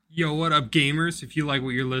Yo, what up, gamers? If you like what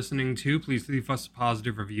you're listening to, please leave us a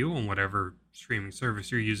positive review on whatever streaming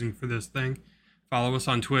service you're using for this thing. Follow us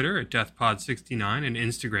on Twitter at DeathPod69 and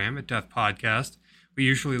Instagram at DeathPodcast. We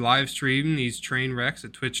usually live stream these train wrecks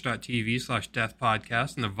at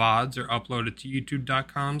twitch.tv/DeathPodcast, and the VODs are uploaded to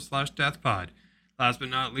youtube.com/DeathPod. Last but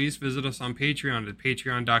not least, visit us on Patreon at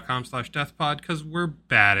patreon.com/DeathPod, because we're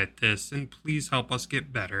bad at this, and please help us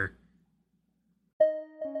get better.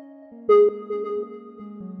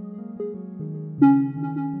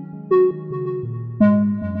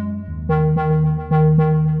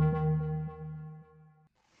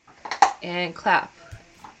 And clap.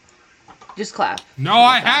 Just clap. No,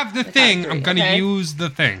 I have the thing. I'm going to use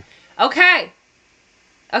the thing. Okay.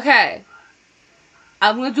 I'm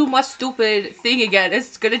going to do my stupid thing again.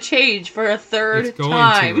 It's going to change for a third it's going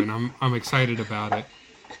time. to, and I'm excited about it.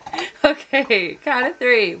 Okay, count of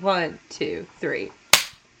 3. 1, 2, 3.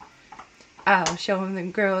 I'll show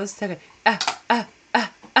them girls today. Oh.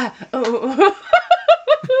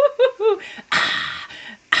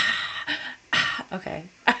 Okay.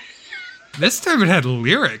 This time it had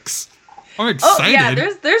lyrics. I'm excited. Oh yeah,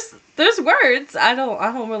 there's words. I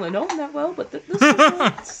don't really know them that well, but there's some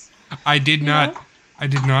words. I did not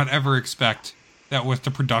ever expect that with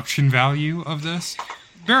the production value of this.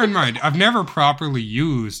 Bear in mind, I've never properly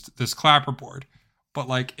used this clapperboard, but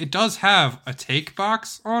like it does have a take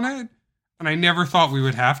box on it, and I never thought we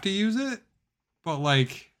would have to use it. But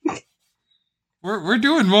like we're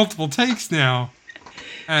doing multiple takes now,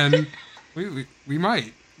 and we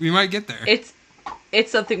might get there. It's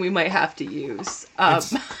something we might have to use.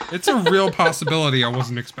 It's a real possibility I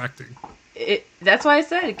wasn't expecting. That's why I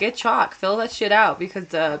said get chalk, fill that shit out, because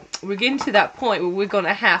we're getting to that point where we're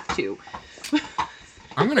gonna have to.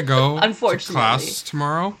 I'm gonna go Unfortunately. to class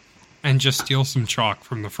tomorrow and just steal some chalk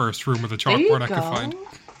from the first room with a chalkboard I could find.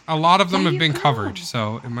 A lot of them have been covered,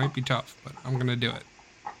 so it might be tough, but I'm gonna do it.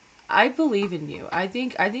 I believe in you. I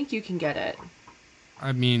think you can get it.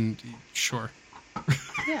 I mean, sure.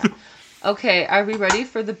 Yeah. Okay, are we ready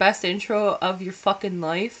for the best intro of your fucking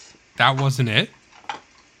life? That wasn't it?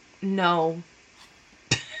 No.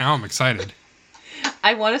 Now I'm excited.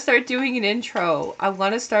 I want to start doing an intro. I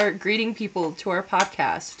want to start greeting people to our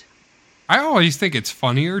podcast. I always think it's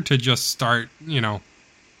funnier to just start,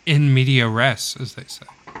 in media res, as they say.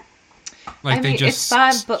 Like I mean, it's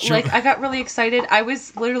fun, but like I got really excited. I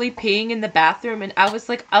was literally peeing in the bathroom, and I was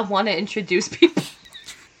like, I want to introduce people.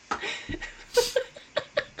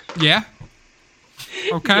 Yeah.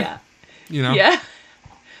 Okay. Yeah. Yeah.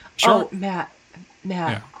 Sure. Oh, Matt.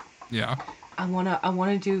 Yeah. I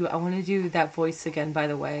wanna do that voice again. By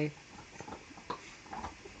the way.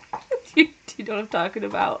 Do you know what I'm talking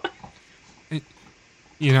about?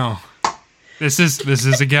 This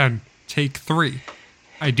is again take 3.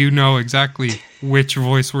 I do know exactly which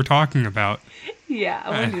voice we're talking about. Yeah, I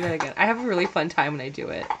want to do that again. I have a really fun time when I do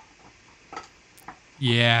it.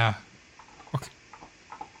 Yeah. Okay.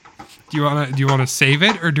 Do you wanna save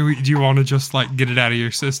it, or do you want to just like get it out of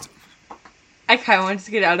your system? I kind of want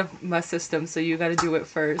to get out of my system, so you got to do it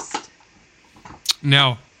first.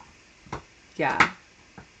 No. Yeah.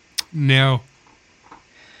 No.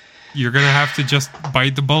 You're gonna have to just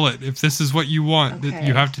bite the bullet. If this is what you want,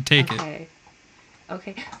 you have to take it.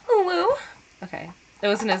 Okay. Ooh. Okay. It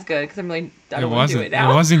wasn't as good because I don't want to do it now.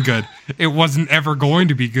 It wasn't good. It wasn't ever going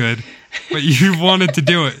to be good, but you wanted to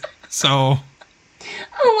do it, so.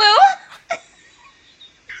 Ooh.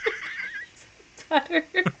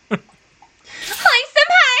 Hi,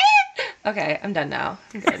 senpai! Okay, I'm done now.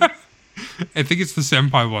 I'm good. I think it's the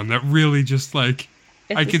senpai one that really just like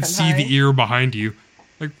I could see the ear behind you.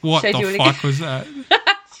 Like, what the fuck was that?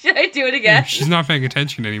 Should I do it again? She's not paying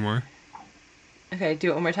attention anymore. Okay,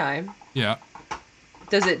 do it one more time. Yeah.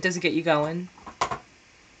 Does it get you going?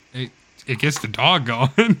 It gets the dog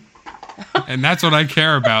going. And that's what I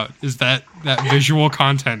care about, is that visual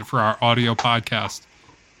content for our audio podcast.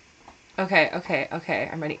 Okay.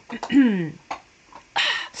 I'm ready. Oi,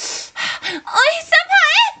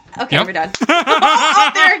 senpai! Okay, We're done.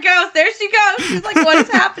 Oh, there it goes. There she goes. She's like, what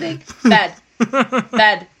is happening? Bed.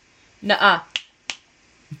 Nuh-uh.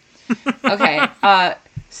 Okay,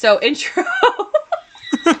 so intro.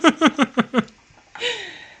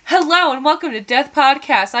 Hello and welcome to Death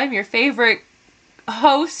Podcast. I'm your favorite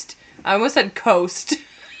host. I almost said coast.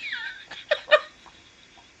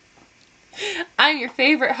 I'm your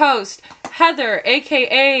favorite host, Heather,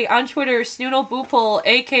 a.k.a. on Twitter, Snoodle Boople,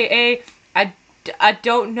 a.k.a. I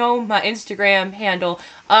don't know my Instagram handle.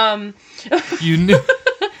 You knew.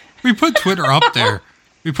 We put Twitter up there.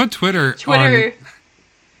 We put Twitter on.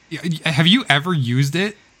 Have you ever used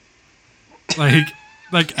it? Like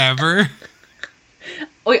ever?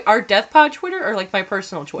 Wait, our Death Pod Twitter or like my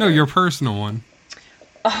personal Twitter? No, your personal one.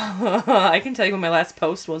 I can tell you when my last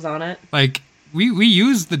post was on it. Like, we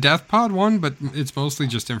use the Death Pod one, but it's mostly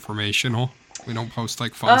just informational. We don't post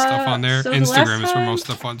like fun stuff on there. So Instagram is where most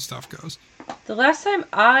of the fun stuff goes. The last time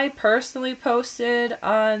I personally posted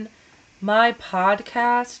on my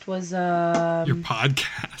podcast was Your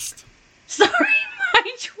podcast. Sorry,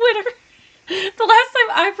 my Twitter. The last time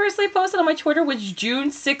I personally posted on my Twitter was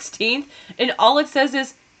June 16th, and all it says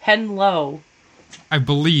is "Hello." I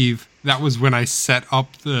believe that was when I set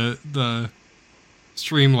up the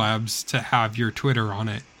Streamlabs to have your Twitter on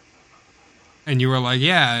it. And you were like,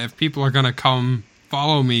 yeah, if people are going to come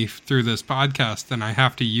follow me through this podcast, then I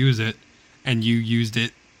have to use it. And you used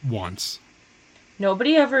it once.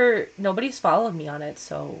 Nobody's followed me on it,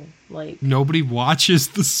 so, like... Nobody watches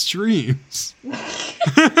the streams.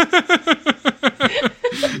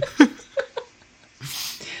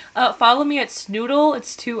 Follow me at Snoodle,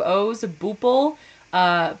 it's 2 O's, Boople,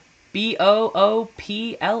 Boople,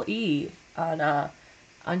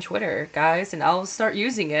 on Twitter, guys, and I'll start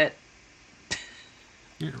using it.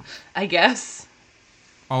 Yeah. I guess.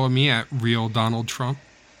 Follow me at Real Donald Trump.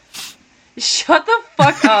 Shut the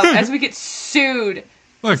fuck up as we get sued.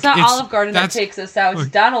 Look, it's not Olive Garden that takes us out.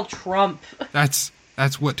 It's Donald Trump. That's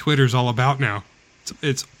what Twitter's all about now.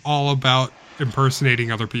 It's all about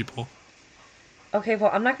impersonating other people. Okay,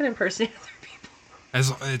 well, I'm not going to impersonate other people.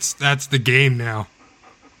 That's the game now.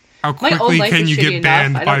 How quickly can you get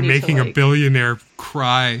banned by making a billionaire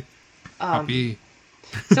cry? Puppy.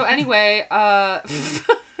 So anyway,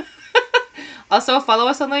 also follow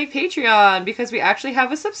us on like Patreon because we actually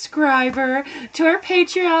have a subscriber to our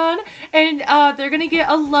Patreon, and they're gonna get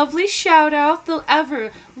a lovely shout out. The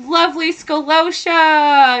ever lovely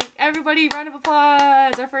Skolosha. Everybody, round of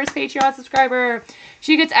applause! Our first Patreon subscriber.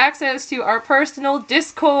 She gets access to our personal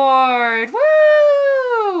Discord.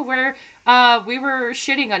 Woo! Where we were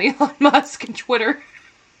shitting on Elon Musk and Twitter.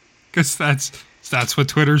 Because that's what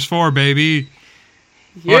Twitter's for, baby.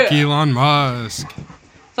 Yeah. Fuck Elon Musk.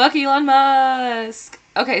 Fuck Elon Musk.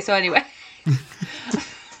 Okay, so anyway.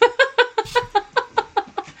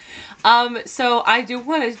 So I do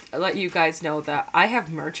want to let you guys know that I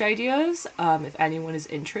have merch ideas. If anyone is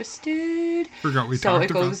interested. Forgot we talked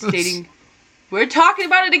about this. We're talking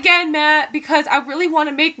about it again, Matt, because I really want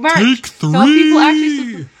to make merch. Take 3.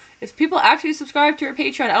 So if people actually subscribe to our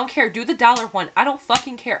Patreon, I don't care. Do the $1 one. I don't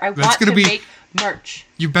fucking care. I want to make merch.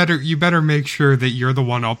 You better make sure that you're the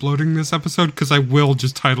one uploading this episode, because I will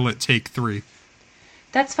just title it Take 3.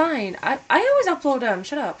 That's fine. I always upload them.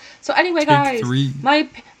 Shut up. So anyway, guys,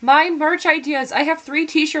 my merch ideas. I have 3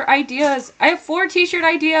 t-shirt ideas. I have 4 t-shirt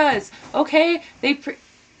ideas. Okay,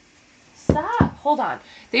 stop. Hold on.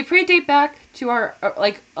 They predate back to our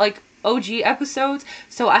like OG episodes.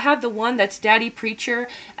 So I have the one that's Daddy Preacher,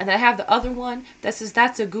 and then I have the other one that says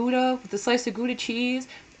That's a Gouda with a slice of Gouda cheese.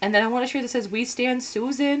 And then I want a shirt that says We Stand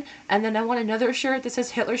Susan. And then I want another shirt that says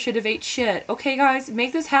Hitler should have ate shit. Okay, guys,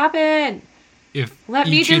 make this happen. If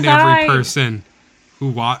each and every person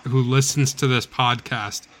who listens to this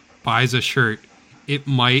podcast buys a shirt, it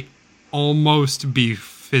might almost be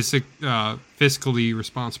fiscally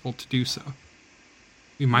responsible to do so.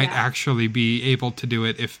 We might actually be able to do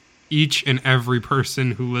it if each and every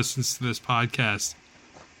person who listens to this podcast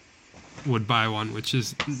would buy one, which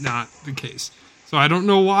is not the case. So I don't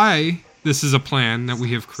know why this is a plan that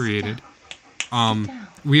we have created.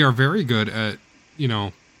 We are very good at,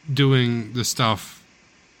 doing the stuff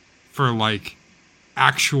for like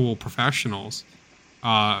actual professionals.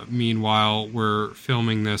 Meanwhile, we're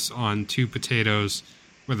filming this on 2 potatoes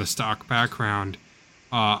with a stock background.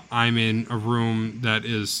 I'm in a room that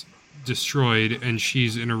is destroyed, and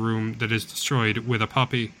she's in a room that is destroyed with a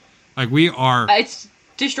puppy. Like, we are... It's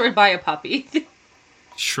destroyed by a puppy.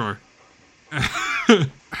 Sure.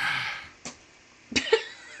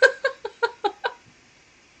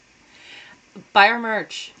 Buy our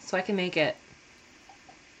merch so I can make it.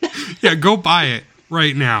 Yeah, go buy it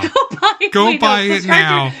right now. Go buy it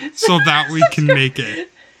now so that we can make it.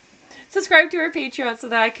 Subscribe to our Patreon so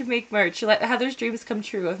that I can make merch. Let Heather's dreams come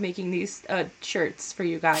true of making these shirts for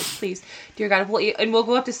you guys, please. Dear God, we'll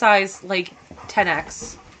go up to size like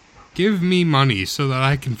 10x. Give me money so that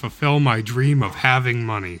I can fulfill my dream of having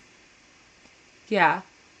money. Yeah.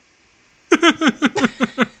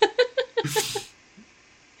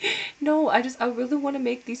 No, I really want to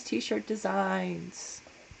make these t-shirt designs.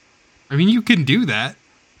 I mean, you can do that.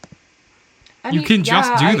 You can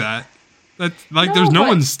just do that. That's like, there's no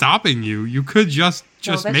one stopping you. You could just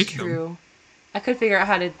make them. True. I could figure out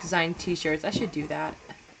how to design t-shirts. I should do that.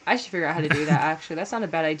 I should figure out how to do that, actually. That's not a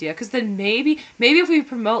bad idea. Because then maybe if we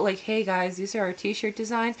promote, like, hey, guys, these are our t-shirt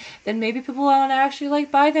designs, then maybe people want to actually,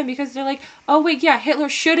 like, buy them because they're like, oh, wait, yeah, Hitler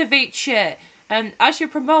should have ate shit. And I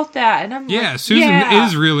should promote that. And I'm like, Susan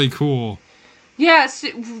is really cool. Yes,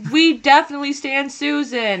 we definitely stand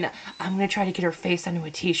Susan. I'm going to try to get her face onto a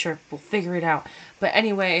t-shirt. We'll figure it out. But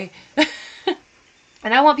anyway,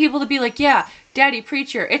 and I want people to be like, yeah, Daddy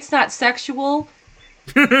Preacher, it's not sexual.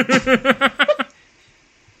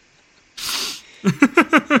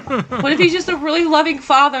 What if he's just a really loving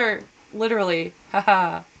father? Literally.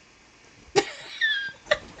 Haha.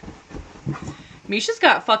 Misha's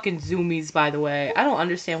got fucking zoomies, by the way. I don't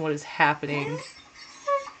understand what is happening.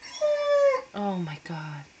 Oh my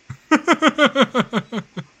god.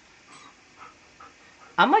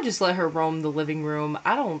 I might just let her roam the living room.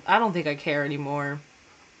 I don't think I care anymore.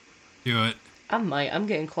 Do it. I'm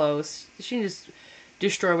getting close. She can just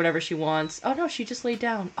destroy whatever she wants. Oh no, she just laid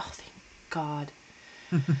down. Oh, thank God.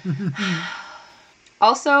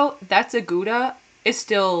 Also, that's a Gouda is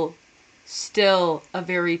still a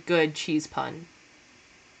very good cheese pun.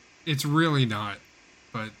 It's really not,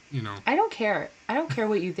 but, you know. I don't care. I don't care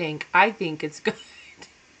what you think. I think it's good.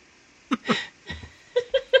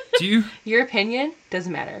 Do you? Your opinion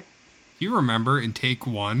doesn't matter. Do you remember in take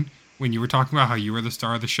 1 when you were talking about how you were the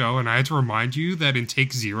star of the show, and I had to remind you that in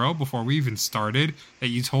take 0, before we even started, that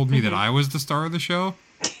you told me that I was the star of the show?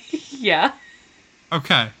 Yeah.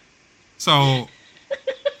 Okay. So,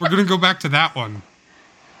 we're going to go back to that one,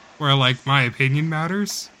 where, like, my opinion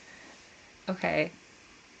matters. Okay.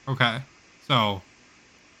 Okay. So,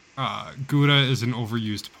 Gouda is an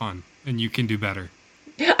overused pun, and you can do better.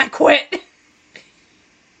 I quit.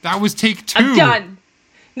 That was take 2. I'm done.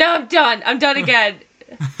 No, I'm done. I'm done again.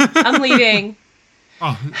 I'm leaving.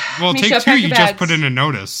 Oh, well, Misha, take 2, pack you your just bags. put in a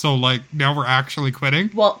notice. So, like, now we're actually quitting?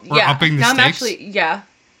 Well, we're yeah. upping the now stakes? I'm actually,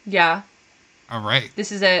 yeah. All right.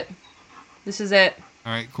 This is it.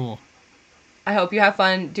 All right, cool. I hope you have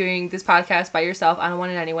fun doing this podcast by yourself. I don't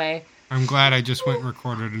want it anyway. I'm glad I just went and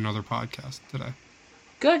recorded another podcast today.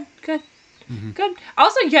 Good. Good.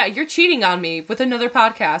 Also, yeah, you're cheating on me with another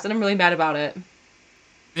podcast, and I'm really mad about it.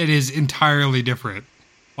 It is entirely different.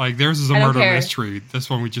 Like, theirs is a I don't murder care. mystery. This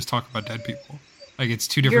one, we just talk about dead people. Like, it's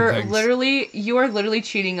two different things. You are literally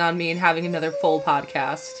cheating on me and having another full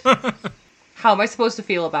podcast. How am I supposed to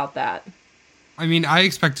feel about that? I mean, I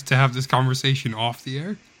expected to have this conversation off the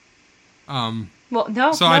air. Well,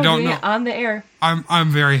 no, I don't doing know. it on the air. I'm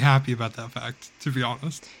very happy about that fact, to be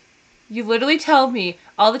honest. You literally tell me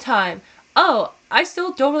all the time, oh, I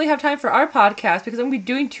still don't really have time for our podcast because I'm going to be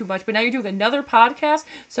doing too much, but now you're doing another podcast?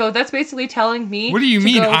 So that's basically telling me What do you to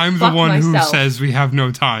mean go I'm the fuck one who myself. says we have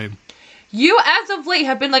no time? You, as of late,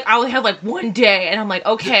 have been like, I only have like one day, and I'm like,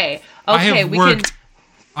 okay, I have we worked. can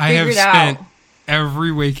I figure have it spent out.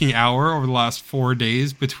 every waking hour over the last 4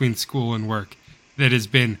 days between school and work. That has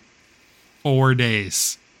been 4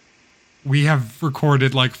 days. We have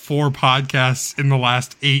recorded like 4 podcasts in the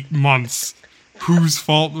last 8 months. Whose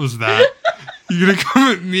fault was that? You're gonna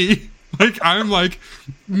come at me like I'm like,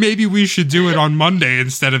 maybe we should do it on Monday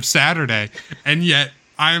instead of Saturday, and yet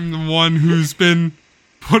I'm the one who's been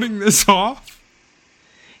putting this off?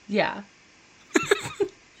 Yeah.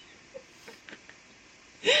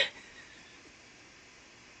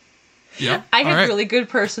 Yeah. I have all right. really good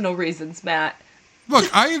personal reasons, Matt. Look,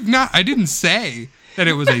 I didn't say that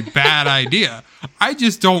it was a bad idea. I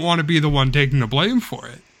just don't want to be the one taking the blame for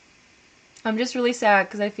it. I'm just really sad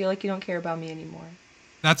because I feel like you don't care about me anymore.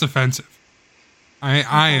 That's offensive.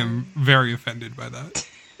 I am very offended by that.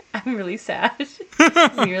 I'm really sad.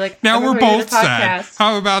 And you're like, Now I'm we're recording both a sad. podcast.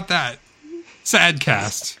 How about that?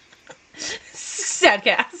 Sadcast.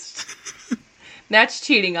 Sadcast. Matt's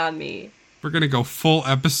cheating on me. We're gonna go full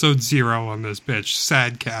episode 0 on this bitch.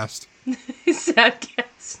 Sadcast.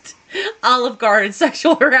 Sadcast. Olive Garden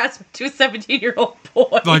sexual harassment to a 17-year-old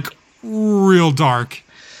boy. Like, real dark.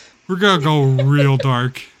 We're gonna go real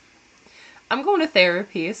dark. I'm going to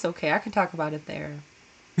therapy. It's okay. I can talk about it there.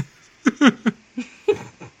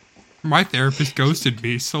 My therapist ghosted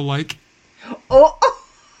me, so like, Oh.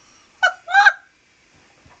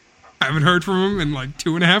 I haven't heard from him in like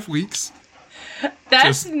 2.5 weeks.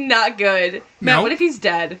 That's Just- not good. Matt, Nope. what if he's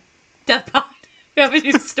dead? Death pod. We have a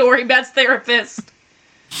new story. Matt's therapist.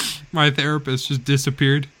 My therapist just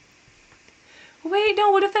disappeared. Wait, no,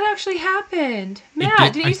 what if that actually happened? Matt,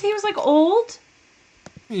 did- didn't you say he was like old?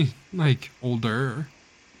 Like older.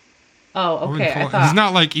 Oh, I wouldn't okay. call I it- thought.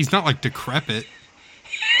 he's not like decrepit.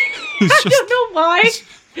 He's I just, don't know why,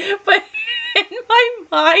 but in my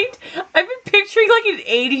mind, I've been picturing like an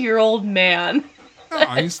 80-year-old man no,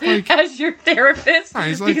 he's like, as your therapist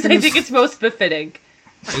he's like because in I his- think it's most befitting.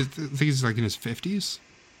 I think he's like in his 50s.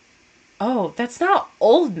 Oh, that's not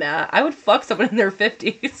old, Matt. I would fuck someone in their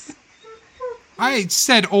 50s. I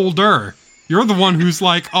said older. You're the one who's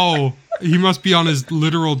like, oh, he must be on his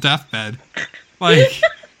literal deathbed. Like...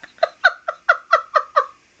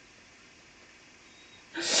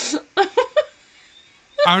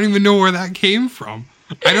 I don't even know where that came from.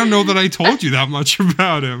 I don't know that I told you that much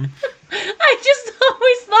about him. I just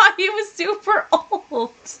always thought he was super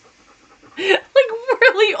old. Like,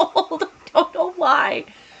 really old. I don't know why.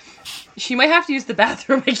 She might have to use the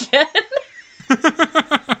bathroom again.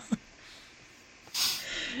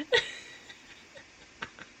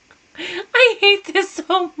 I hate this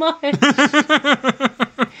so much.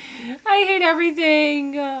 I hate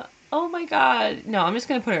everything. Oh my god. No, I'm just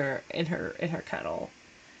gonna put her in her kettle.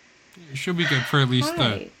 She'll be good for at least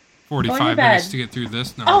the 45 bed. minutes to get through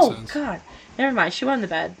this nonsense. Oh god. Never mind. She went on the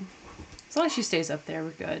bed. As long as she stays up there,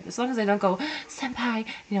 we're good. As long as I don't go, senpai,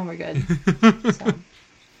 we're good. So.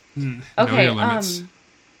 Okay, your limits.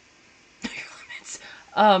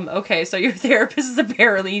 Okay, so your therapist is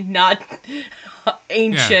apparently not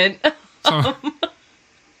ancient.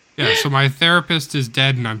 Yeah. So my therapist is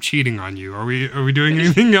dead and I'm cheating on you. Are we doing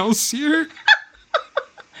anything else here?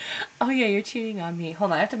 Oh yeah, you're cheating on me.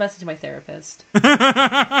 Hold on, I have to message my therapist.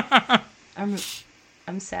 I'm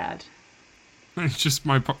sad. It's just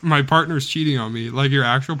my partner's cheating on me. Like your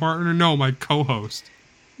actual partner? No, my co-host.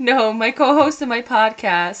 No, my co-host in my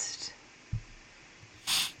podcast.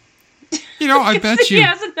 I bet you. He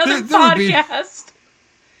has another podcast.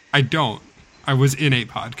 I don't. I was in a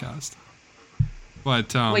podcast.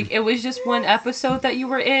 But like it was just one episode that you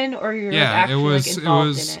were in, or you're actually involved in it? It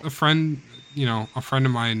was a friend, a friend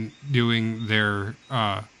of mine doing their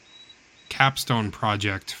capstone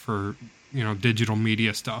project for digital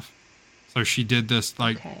media stuff. So she did this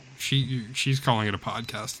she's calling it a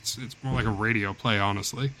podcast. It's more like a radio play,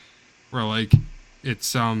 honestly, where like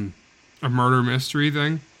it's a murder mystery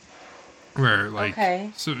thing. Where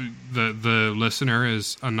so the listener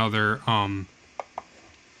is another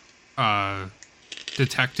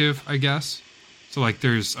detective, I guess. So like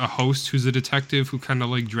there's a host who's a detective who kind of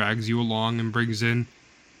like drags you along and brings in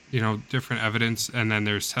different evidence, and then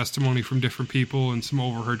there's testimony from different people and some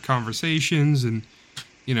overheard conversations and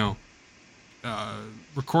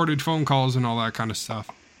recorded phone calls and all that kind of stuff.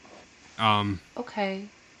 Okay.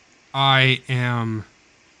 I am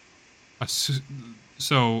a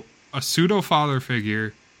pseudo father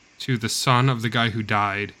figure to the son of the guy who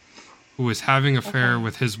died, who was having an affair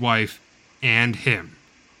with his wife and him.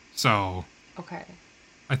 So, okay.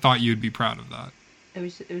 I thought you'd be proud of that. It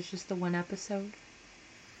was just the one episode.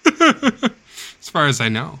 As far as I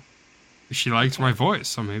know, she liked my voice,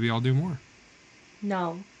 so maybe I'll do more.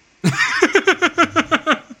 No.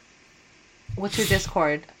 What's your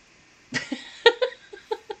Discord?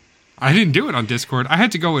 I didn't do it on Discord. I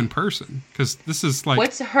had to go in person because this is like.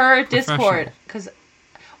 What's her Discord? Because,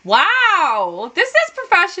 wow, this is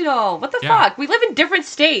professional. What the fuck? We live in different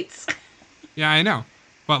states. Yeah, I know,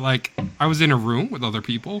 but like, I was in a room with other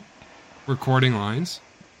people, recording lines,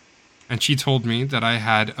 and she told me that I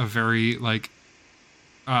had a very like,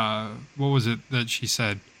 what was it that she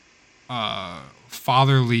said?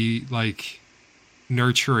 Fatherly, like,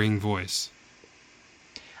 nurturing voice.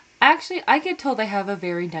 Actually, I get told I have a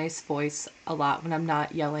very nice voice a lot when I'm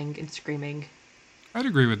not yelling and screaming. I'd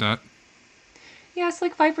agree with that. Yeah, it's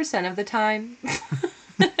like 5% of the time.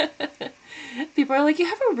 People are like, you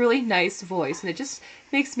have a really nice voice, and it just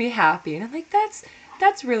makes me happy. And I'm like,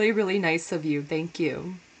 that's really, really nice of you. Thank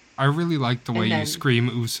you. I really like the way you scream,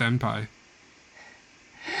 ooh, senpai.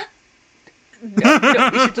 No,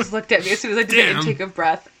 you should just looked at me as soon as I did an intake of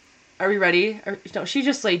breath. Are we ready? No, she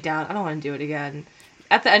just laid down. I don't want to do it again.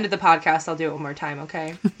 At the end of the podcast, I'll do it one more time,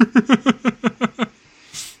 okay?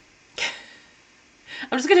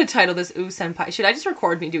 I'm just going to title this Ooh Senpai. Should I just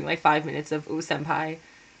record me doing like 5 minutes of Ooh Senpai?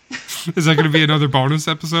 Is that going to be another bonus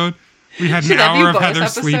episode? We had an hour of Heather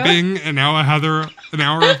sleeping, and now an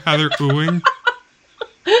hour of Heather oohing.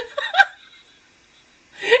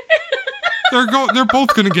 They're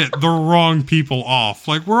both going to get the wrong people off.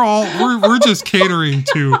 Like we're just catering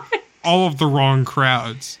to all of the wrong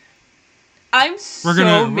crowds. We're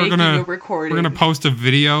gonna post a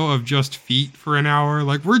video of just feet for an hour.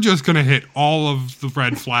 Like we're just gonna hit all of the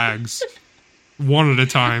red flags one at a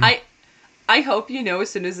time. I hope as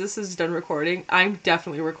soon as this is done recording, I'm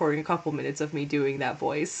definitely recording a couple minutes of me doing that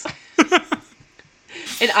voice.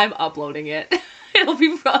 And I'm uploading it. It'll be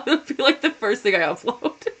like the first thing I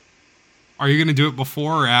upload. Are you gonna do it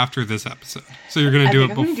before or after this episode? So you're gonna do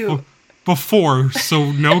it before,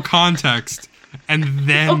 so no context. And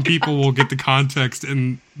then people will get the context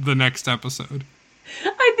in the next episode.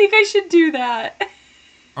 I think I should do that.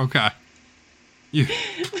 Okay.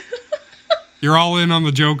 You're all in on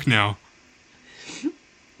the joke now.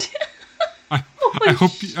 I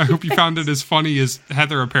hope you found it as funny as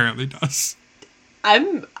Heather apparently does.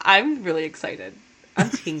 I'm really excited. I'm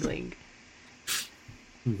tingling.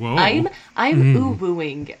 Whoa. I'm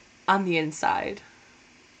ooh-wooing on the inside.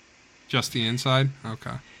 Just the inside?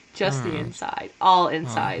 Okay. Just the inside. All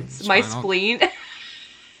insides. My fine. spleen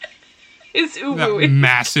is That ooh-wooing.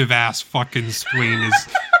 massive ass fucking spleen is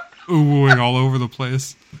ooh-wooing all over the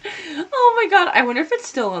place. Oh my god, I wonder if it's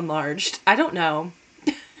still enlarged. I don't know.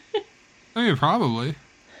 I mean, probably.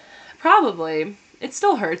 Probably. It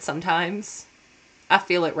still hurts sometimes. I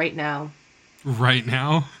feel it right now. Right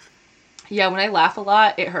now? Yeah, when I laugh a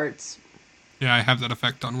lot, it hurts. Yeah, I have that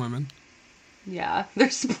effect on women. Yeah, their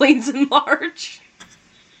spleens enlarge.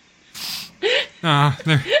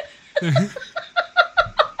 They're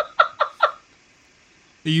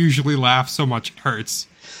they usually laugh so much it hurts.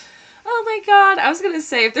 Oh my god, I was gonna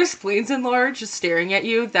say, if their spleens enlarge just staring at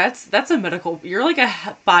you, that's a medical... You're like a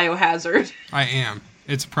biohazard. I am.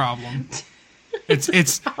 It's a problem.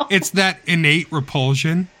 It's that innate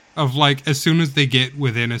repulsion of, like, as soon as they get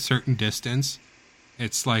within a certain distance,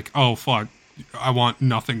 it's like, oh, fuck, I want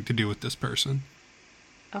nothing to do with this person.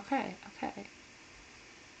 Okay.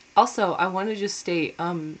 Also, I want to just state,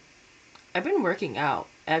 I've been working out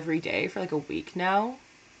every day for like a week now.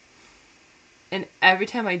 And every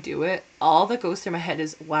time I do it, all that goes through my head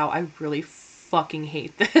is, wow, I really fucking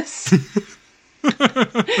hate this.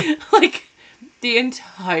 Like, the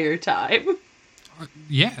entire time.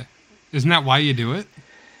 Yeah. Isn't that why you do it?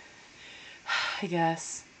 I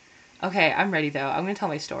guess. Okay, I'm ready though. I'm gonna tell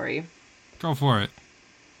my story. Go for it.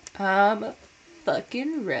 I'm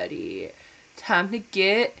fucking ready. Time to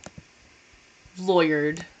get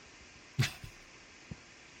lawyered.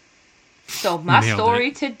 So my Nailed story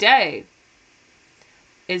it. today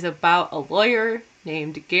is about a lawyer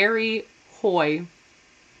named Gary Hoya.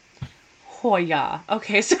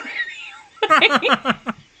 Okay, so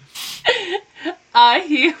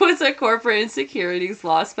he was a corporate and securities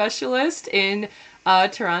law specialist in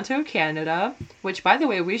Toronto, Canada. Which, by the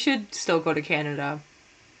way, we should still go to Canada.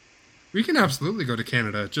 We can absolutely go to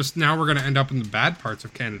Canada. Just now we're going to end up in the bad parts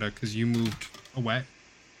of Canada because you moved away.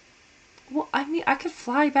 Well, I mean, I could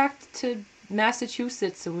fly back to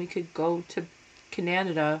Massachusetts and we could go to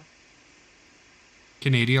Canada.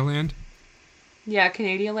 Canadian land? Yeah,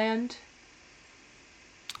 Canadian land.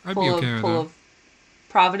 I'd be okay with full that. of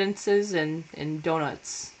Providences and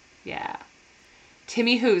donuts. Yeah.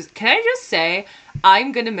 Timmy Who's. Can I just say,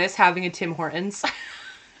 I'm going to miss having a Tim Hortons.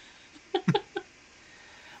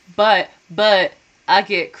 But I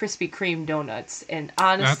get Krispy Kreme donuts, and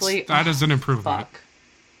honestly, that is an improvement. Fuck.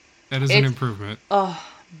 That is an improvement. Oh,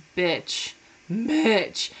 bitch.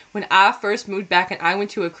 When I first moved back and I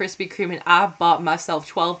went to a Krispy Kreme and I bought myself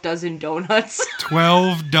 12 dozen donuts.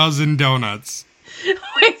 12 dozen donuts.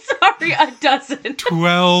 Wait, sorry, a dozen.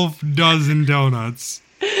 12 dozen donuts.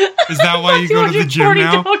 Is that why you go to the gym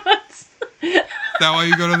now? Donuts. Is that why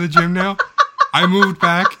you go to the gym now? I moved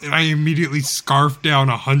back and I immediately scarfed down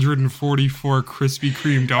 144 Krispy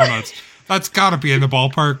Kreme donuts. That's gotta be in the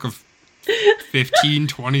ballpark of 15,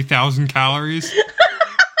 20,000 calories.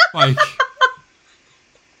 Like,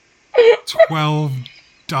 12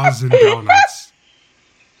 dozen donuts.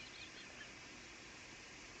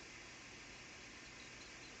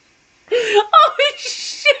 Oh,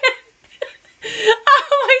 shit.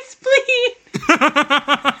 Oh, my spleen.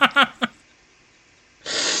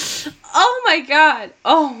 Oh my god.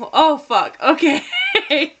 Oh fuck. Okay.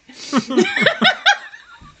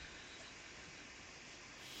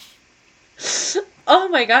 Oh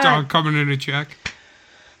my god. Dog coming in to check.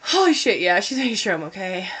 Holy shit, yeah, she's making sure I'm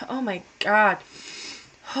okay. Oh my god.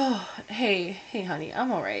 Oh, hey, honey,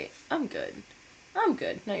 I'm alright. I'm good.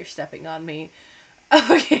 Now you're stepping on me.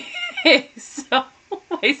 Okay, so,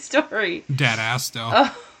 my story. Dead ass, though.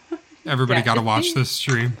 Oh, Everybody yeah. gotta watch this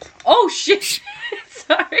stream. Oh shit.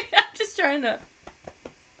 Sorry, I'm just trying to...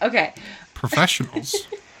 Okay. Professionals.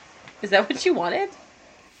 Is that what you wanted?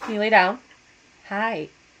 Can you lay down? Hi,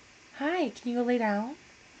 can you go lay down?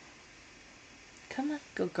 Come on,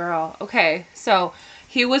 good girl. Okay, so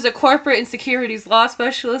he was a corporate and securities law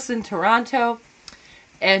specialist in Toronto.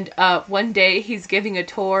 And one day he's giving a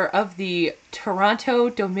tour of the Toronto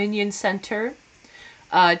Dominion Center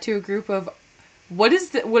to a group of... What is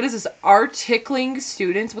this? Articling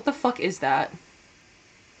students? What the fuck is that?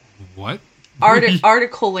 What?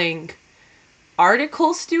 Articling.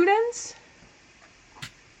 Article students?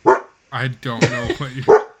 I don't know what you...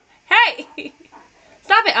 Hey!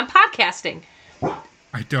 Stop it, I'm podcasting.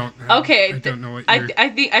 I don't. Okay, I don't know what I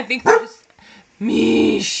think they're just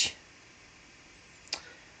Mish.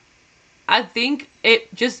 I think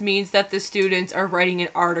it just means that the students are writing an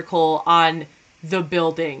article on the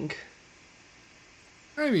building.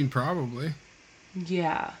 I mean, probably.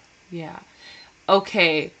 Yeah.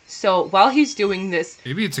 Okay, so while he's doing this,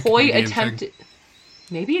 Maybe it's a Hoy Canadian attempted. thing.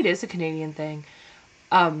 Maybe it is a Canadian thing.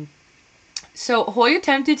 So Hoy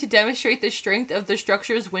attempted to demonstrate the strength of the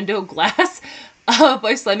structure's window glass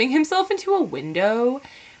by slamming himself into a window,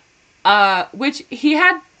 which he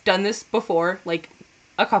had done this before, like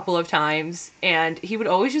a couple of times, and he would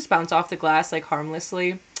always just bounce off the glass like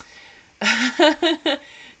harmlessly.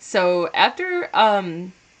 So after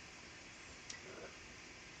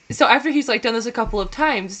he's like done this a couple of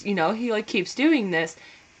times, he like keeps doing this,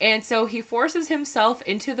 and so he forces himself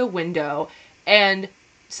into the window, and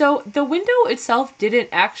so the window itself didn't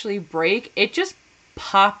actually break, it just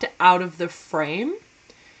popped out of the frame.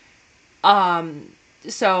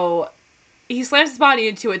 So he slams his body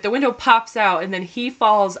into it, the window pops out, and then he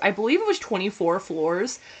falls, I believe it was 24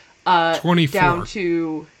 floors, 24. down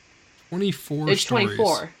to... 24 It's stories.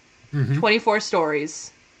 24. Mm-hmm. 24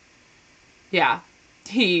 stories. Yeah.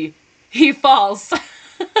 He falls.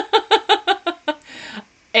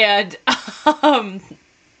 And,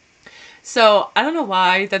 so, I don't know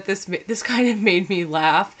why that this kind of made me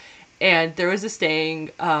laugh. And there was a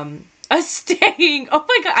saying, oh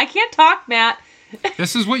my god, I can't talk, Matt.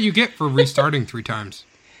 This is what you get for restarting 3 times.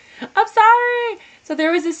 I'm sorry. So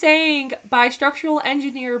there was a saying by structural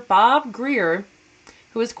engineer Bob Greer,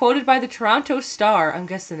 who was quoted by the Toronto Star. I'm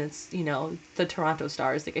guessing it's, the Toronto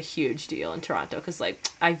Star is like a huge deal in Toronto because, like,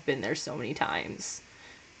 I've been there so many times.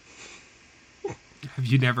 Have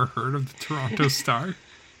you never heard of the Toronto Star?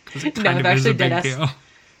 Because it No, kind I've of is a actually big dead deal.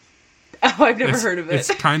 Oh, I've never heard of it.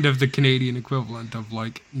 It's kind of the Canadian equivalent of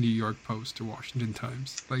like New York Post or Washington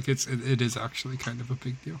Times. Like it is actually kind of a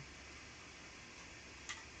big deal.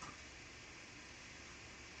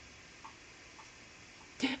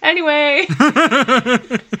 Anyway,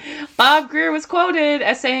 Bob Greer was quoted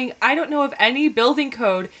as saying, "I don't know of any building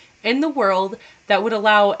code in the world that would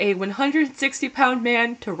allow a 160-pound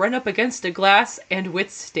man to run up against a glass and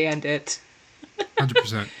withstand it."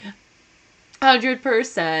 100%.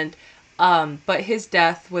 100%. But his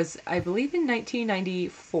death was, I believe, in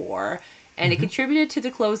 1994, and it contributed to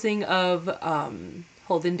the closing of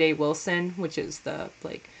Holden Day Wilson, which is the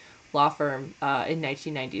law firm, in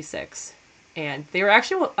 1996. And they were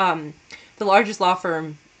actually the largest law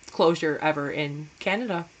firm closure ever in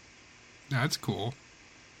Canada. That's cool.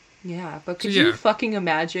 Yeah, but could you fucking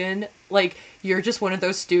imagine, you're just one of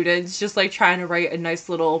those students just, trying to write a nice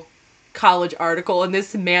little college article, and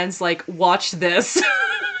this man's like, watch this.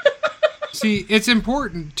 See, it's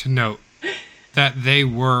important to note that they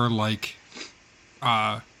were,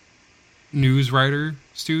 news writer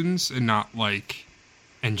students and not,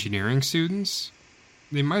 engineering students.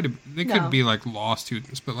 They could be, law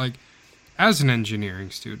students, but, as an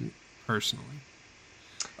engineering student, personally,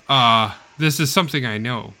 this is something I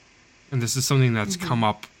know. And this is something that's come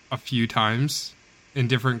up a few times in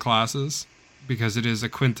different classes, because it is a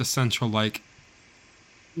quintessential,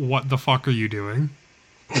 what the fuck are you doing?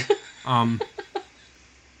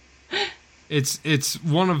 It's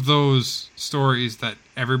one of those stories that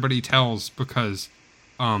everybody tells because,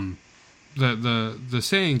 the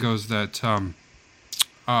saying goes that,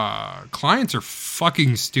 clients are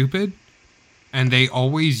fucking stupid, and they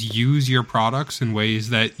always use your products in ways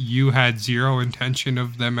that you had zero intention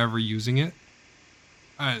of them ever using it.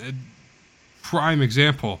 Prime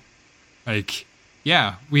example,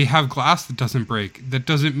 we have glass that doesn't break. That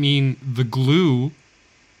doesn't mean the glue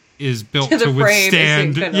is built to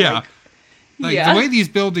withstand. The way these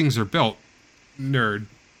buildings are built, nerd.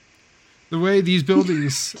 The way these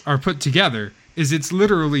buildings are put together is it's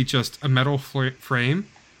literally just a metal frame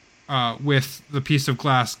with the piece of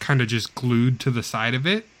glass kind of just glued to the side of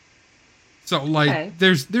it. So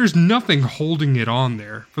there's nothing holding it on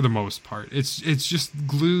there for the most part. It's just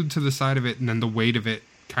glued to the side of it, and then the weight of it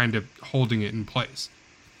kind of holding it in place.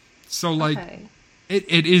 So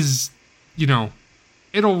it is,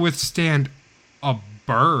 it'll withstand a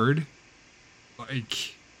bird.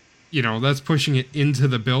 That's pushing it into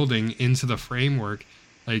the building, into the framework.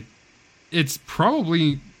 It's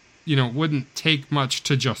probably, wouldn't take much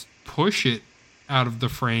to just push it out of the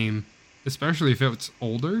frame, especially if it's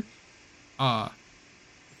older.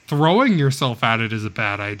 Throwing yourself at it is a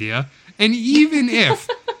bad idea. And even if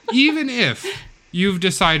you've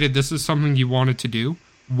decided this is something you wanted to do,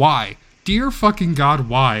 why? Dear fucking God,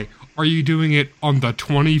 why are you doing it on the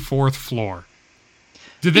 24th floor?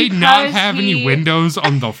 Did they not Because have any windows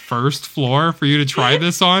on the first floor for you to try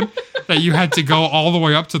this on? That you had to go all the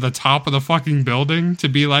way up to the top of the fucking building to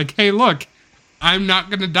be like, hey, look, I'm not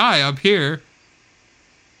going to die up here.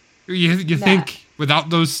 You think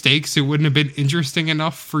without those stakes, it wouldn't have been interesting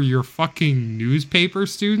enough for your fucking newspaper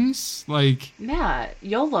students? Like, Matt,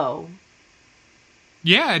 YOLO.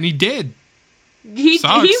 Yeah, and he did. He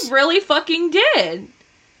really fucking did.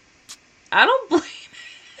 I don't blame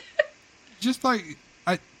him. Just like,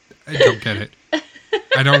 I don't get it.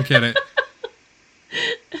 I don't get it.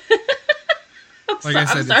 Like I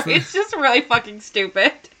said, I'm sorry. It's just really fucking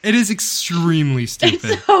stupid. It is extremely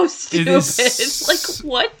stupid. It's so stupid. It's like,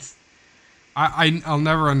 what? I'll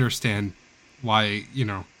never understand why,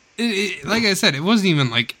 like I said, it wasn't even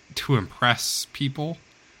like to impress people,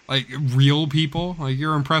 like real people. Like,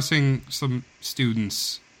 you're impressing some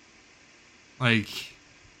students. Like,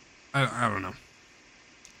 I don't know.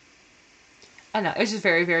 I know, it's just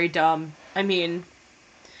very, very dumb. I mean,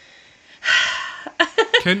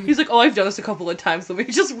 he's like, I've done this a couple of times. Let me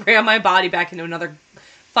just ram my body back into another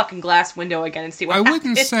fucking glass window again and see what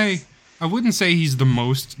happens. I wouldn't say he's the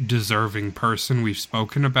most deserving person we've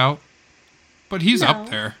spoken about, but he's up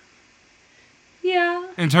there. Yeah.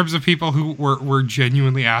 In terms of people who were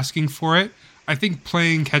genuinely asking for it, I think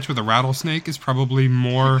playing catch with a rattlesnake is probably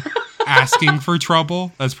more asking for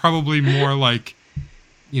trouble. That's probably more like,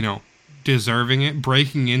 deserving it.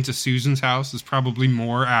 Breaking into Susan's house is probably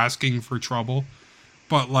more asking for trouble.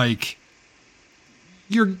 But like,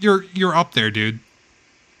 you're up there, dude.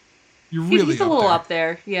 You're really he's a little up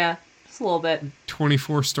there. Yeah, just a little bit.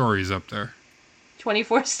 24 stories up there.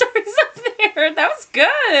 24 stories up there. That was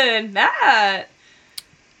good, Matt.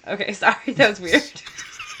 Okay, sorry, that was weird.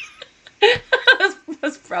 that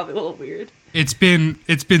was probably a little weird. It's been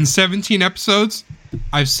 17 episodes.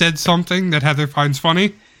 I've said something that Heather finds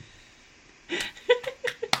funny.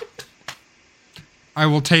 I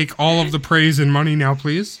will take all of the praise and money now,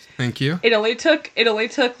 please. Thank you. It only took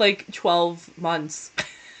like 12 months.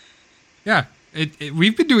 Yeah,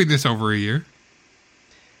 we've been doing this over a year.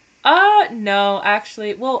 No,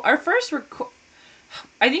 actually. Well, our first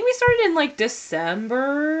I think we started in like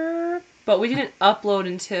December, but we didn't upload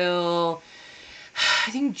until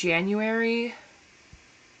I think January.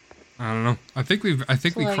 I don't know. I think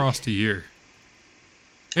we crossed a year.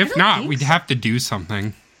 If not, we'd have to do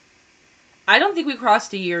something. I don't think we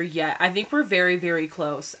crossed a year yet. I think we're very, very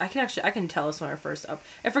close. I can tell us when our first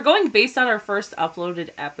if we're going based on our first uploaded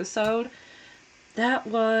episode, that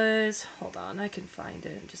was, hold on, I can find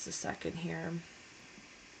it in just a second here.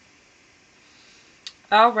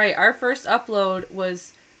 All right, our first upload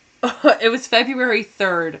was it was February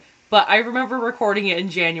 3rd, but I remember recording it in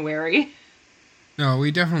January. No,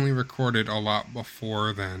 we definitely recorded a lot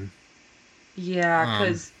before then. Yeah,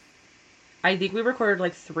 because I think we recorded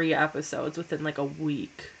like 3 episodes within like a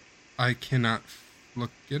week. I cannot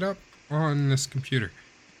look it up on this computer.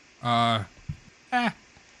 I'm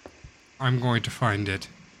going to find it.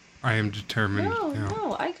 I am determined.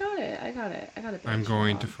 No, I got it. I'm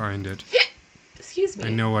going to find it. Excuse me. I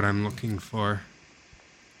know what I'm looking for.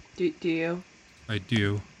 Do you? I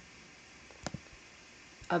do.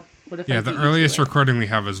 What if the earliest recording we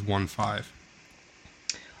have is 1/5.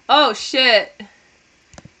 Oh shit!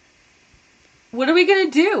 What are we gonna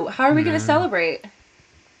do? How are we gonna celebrate?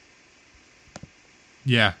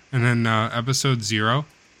 Yeah, and then episode 0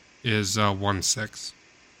 is 1/6.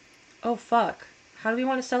 Oh fuck! How do we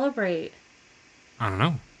want to celebrate? I don't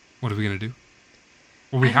know. What are we gonna do?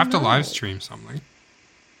 Well, we have to live stream something.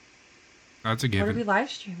 That's a given. What are we live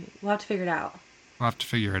streaming? We'll have to figure it out. We'll have to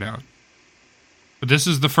figure it out. But this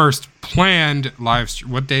is the first planned live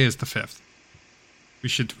stream. What day is the 5th? We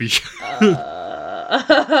should.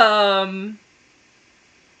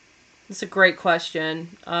 That's a great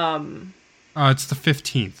question. It's the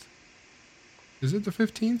 15th. Is it the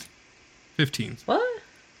 15th? 15th. What?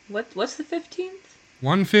 What's the 15th?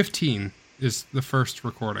 1:15 is the first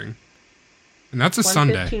recording. And that's a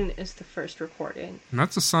Sunday. 1:15 is the first recording. And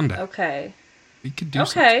that's a Sunday. Okay. We could do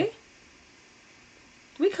something.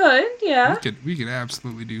 We could, yeah. We could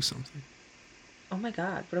absolutely do something. Oh my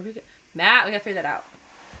god, what are we Matt, we gotta figure that out.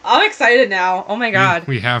 I'm excited now. Oh my god.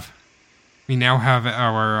 We now have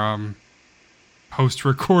our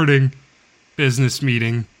post-recording business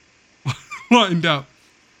meeting lined up.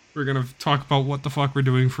 We're gonna talk about what the fuck we're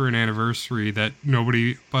doing for an anniversary that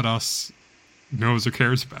nobody but us knows or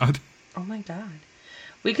cares about. Oh my god.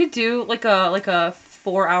 We could do like a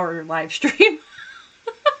 4-hour live stream.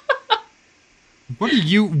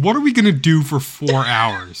 What are we gonna do for 4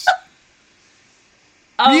 hours?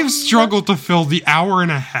 We have struggled to fill the hour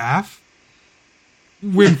and a half.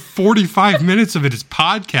 when 45 minutes of it is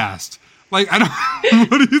podcast. Like, I don't...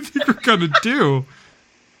 What do you think we're going to do?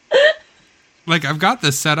 Like, I've got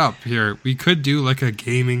this set up here. We could do, like, a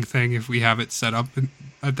gaming thing if we have it set up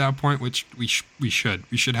at that point, which we should.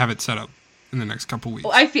 We should have it set up in the next couple weeks.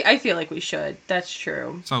 Well, I feel like we should. That's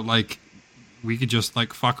true. So, like, we could just,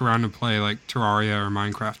 like, fuck around and play, like, Terraria or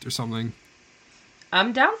Minecraft or something.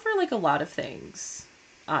 I'm down for, like, a lot of things,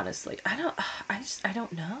 honestly. I don't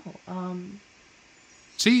know.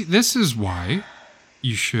 See, this is why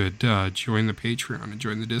you should join the Patreon and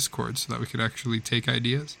join the Discord so that we could actually take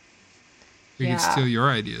ideas. We can steal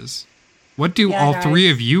your ideas. What do all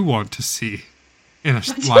three of you want to see in a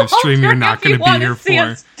live stream you're not going to be here for?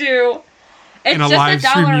 It's in a just live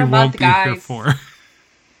stream you won't be here for.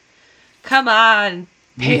 Come on.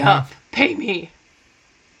 Pay up. Pay me.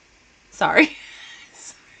 Sorry.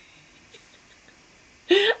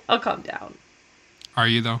 I'll calm down. Are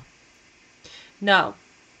you, though? No.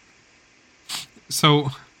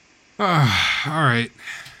 So, all right.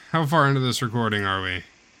 How far into this recording are we?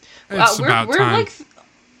 It's about time.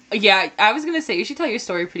 Yeah, I was gonna say you should tell your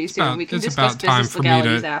story pretty soon. We can discuss business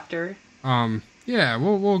legalities after. Yeah,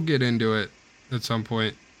 we'll get into it at some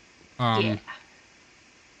point.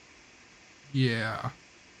 Yeah.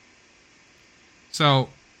 So,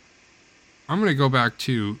 I'm gonna go back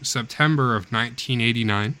to September of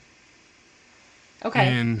 1989.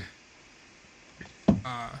 Okay. In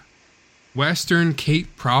Western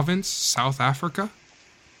Cape Province, South Africa.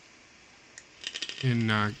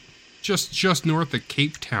 In just north of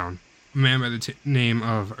Cape Town, a man by the name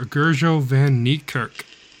of Gerjo van Niekerk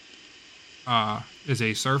is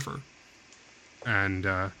a surfer.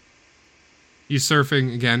 And he's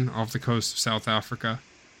surfing, again, off the coast of South Africa.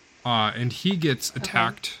 And he gets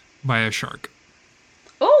attacked by a shark.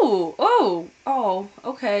 Oh,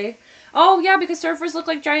 okay. Oh, yeah, because surfers look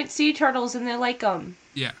like giant sea turtles and they like them.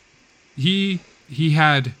 Yeah. He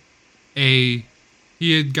had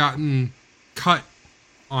gotten cut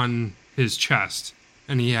on his chest,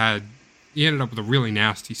 and he ended up with a really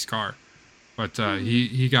nasty scar. But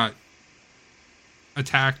he got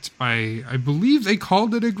attacked by, I believe they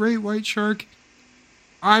called it a great white shark.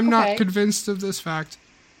 I'm not convinced of this fact,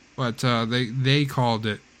 but they called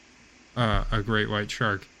it a great white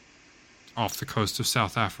shark off the coast of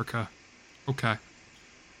South Africa. Okay.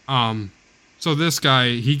 So this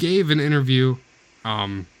guy, he gave an interview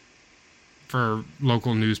for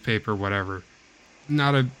local newspaper, whatever.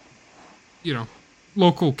 Not a,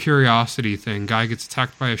 local curiosity thing. Guy gets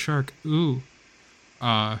attacked by a shark. Ooh.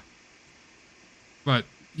 But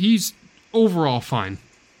he's overall fine.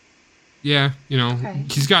 Yeah,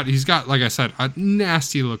 he's got, like I said, a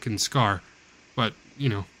nasty looking scar. But,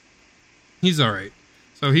 he's all right.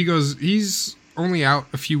 So he's only out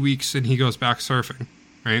a few weeks and he goes back surfing,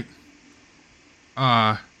 right?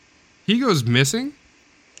 He goes missing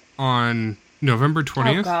on November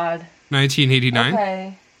 20th, 1989.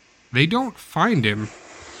 Okay. They don't find him,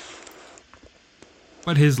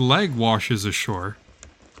 but his leg washes ashore.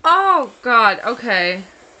 Oh, God, okay.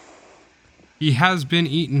 He has been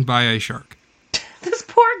eaten by a shark. This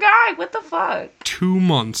poor guy, what the fuck? 2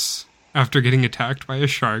 months after getting attacked by a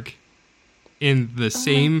shark in the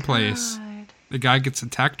same place, the guy gets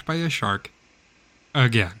attacked by a shark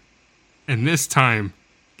again. And this time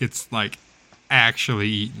gets, actually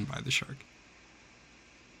eaten by the shark.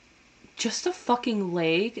 Just a fucking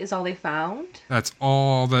leg is all they found? That's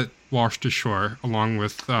all that washed ashore, along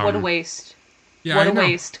with... what a waste. Yeah, what a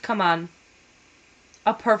waste. Come on.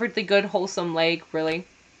 A perfectly good, wholesome leg, really?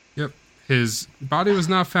 Yep. His body was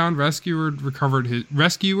not found. Rescuers recovered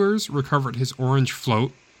his orange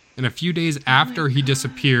float. And a few days after he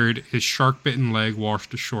disappeared, his shark-bitten leg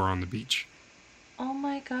washed ashore on the beach. Oh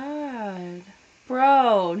my God.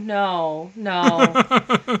 Bro, no.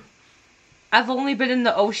 I've only been in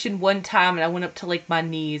the ocean one time and I went up to my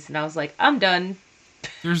knees and I was like, I'm done.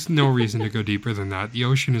 There's no reason to go deeper than that. The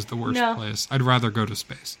ocean is the worst place. I'd rather go to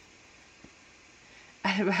space.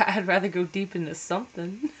 I'd rather go deep into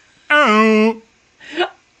something. Oh!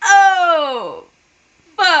 Oh!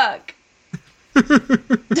 Fuck! Did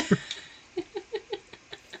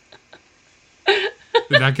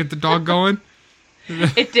that get the dog going?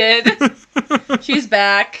 It did. She's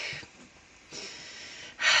back.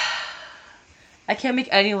 I can't make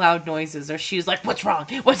any loud noises or she's like, what's wrong?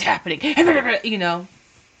 What's happening? Yeah,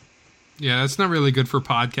 that's not really good for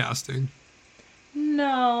podcasting.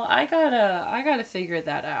 No, I gotta figure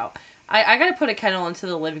that out. I gotta put a kennel into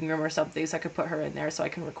the living room or something so I could put her in there so I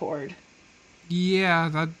can record. Yeah,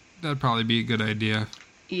 that'd probably be a good idea.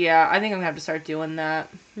 Yeah, I think I'm gonna have to start doing that.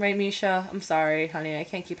 Right, Misha? I'm sorry, honey. I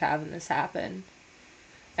can't keep having this happen.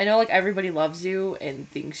 I know, like, everybody loves you and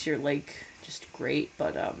thinks you're, like, just great,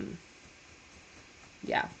 but,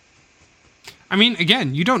 yeah. I mean,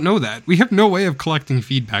 again, you don't know that. We have no way of collecting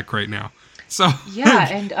feedback right now. So Yeah,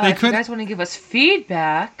 and if you guys want to give us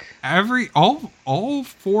feedback... all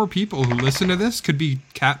 4 people who listen to this could be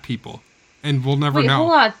cat people, and we'll never Wait,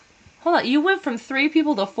 know. Hold on. You went from 3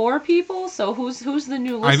 people to 4 people? So who's the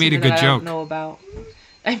new listener I made a good that I joke. don't know about?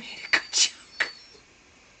 I made a good joke.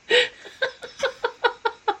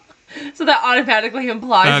 So that automatically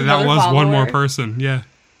implies another that was follower. one more person, yeah.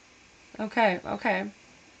 Okay.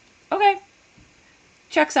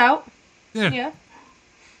 Checks out. Yeah.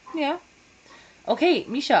 Yeah. Okay,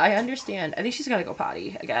 Misha, I understand. I think she's gonna go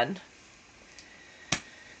potty again.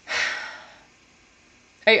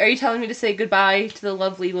 Are you telling me to say goodbye to the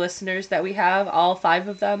lovely listeners that we have, all 5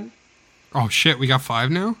 of them? Oh shit, we got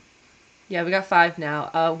 5 now? Yeah, we got 5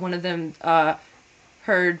 now. One of them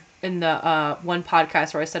heard in the one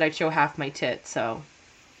podcast where I said I'd show half my tit, so...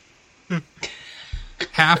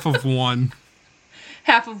 Half of one.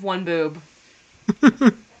 Half of one boob.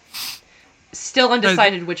 Still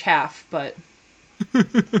undecided which half, but...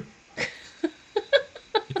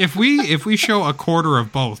 If we show a quarter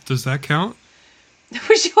of both, does that count?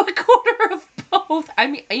 We show a quarter of both. I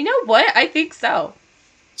mean, you know what? I think so.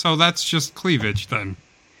 So that's just cleavage then.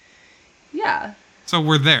 Yeah. So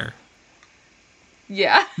we're there.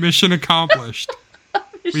 Yeah. Mission accomplished.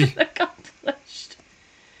 Mission accomplished.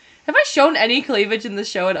 Have I shown any cleavage in the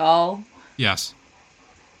show at all? Yes.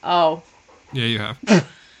 Oh. Yeah, you have.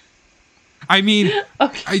 I mean,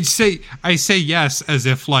 okay. I say yes as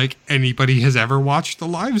if like anybody has ever watched the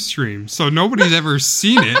live stream. So nobody's ever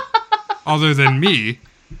seen it other than me.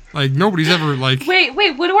 Like nobody's ever like. Wait.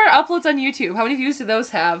 What are our uploads on YouTube? How many views do those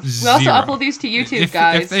have? 0. We also upload these to YouTube,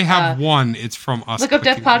 guys. If they have one, it's from us. Look up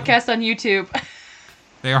Death Podcast on YouTube.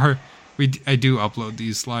 They are. I do upload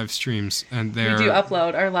these live streams, and we do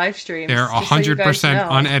upload our live streams. They're 100%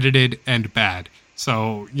 unedited and bad.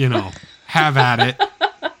 So have at it.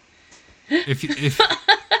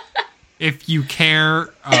 If you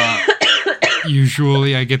care,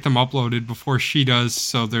 usually I get them uploaded before she does,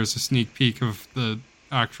 so there's a sneak peek of the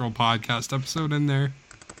actual podcast episode in there.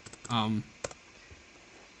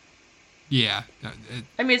 Yeah.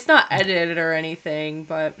 I mean, it's not edited or anything,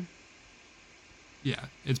 but yeah,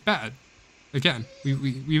 it's bad. Again,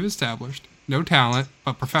 we've established no talent,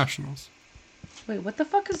 but professionals. Wait, what the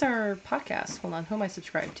fuck is our podcast? Hold on, who am I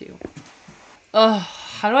subscribed to? Oh,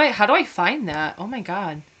 how do I find that? Oh my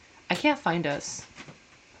god, I can't find us.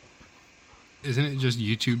 Isn't it just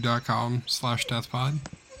youtube.com/deathpod?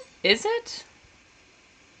 Is it?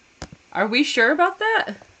 Are we sure about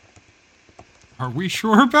that? Are we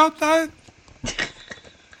sure about that?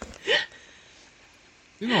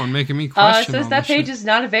 You're the one making me question. It says that page is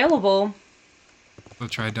not available.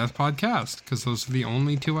 Let's try Death Podcast, because those are the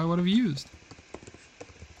only 2 I would have used.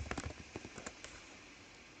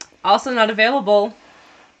 Also not available.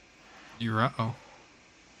 You're uh-oh.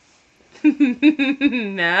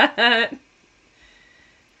 Matt.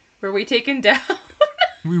 Were we taken down?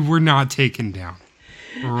 We were not taken down.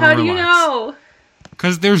 How do you know?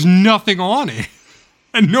 Because there's nothing on it.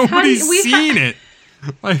 And nobody's seen it.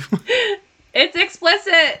 Like, it's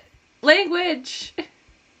explicit language.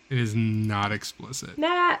 It is not explicit.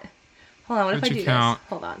 Matt. Hold on, what if I do this?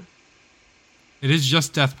 Hold on. It is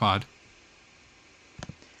just Death Pod.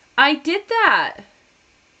 I did that.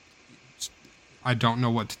 I don't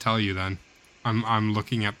know what to tell you then. I'm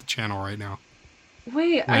looking at the channel right now.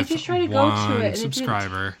 Wait, I just tried to go to it. One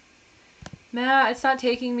subscriber. Matt, it's not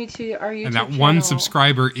taking me to our YouTube channel. And that one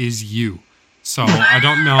subscriber is you. So I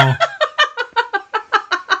don't know.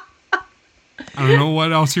 I don't know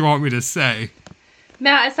what else you want me to say.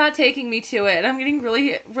 Matt, it's not taking me to it. I'm getting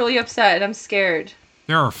really, really upset. I'm scared.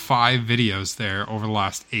 There are 5 videos there over the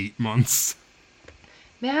last 8 months.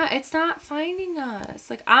 Matt, it's not finding us.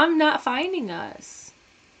 Like, I'm not finding us.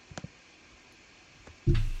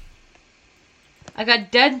 I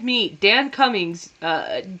got dead meat, Dan Cummings,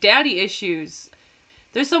 daddy issues.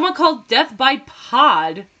 There's someone called Death by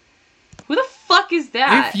Pod. Who the fuck is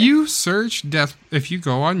that? If you search Death, if you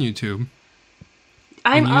go on YouTube,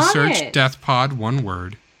 I'm and you on search it. Death Pod, one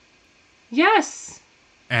word. Yes.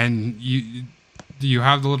 And do you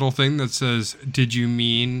have the little thing that says, did you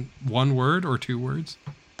mean 1 word or 2 words?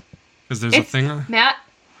 Because there's a thing. Matt,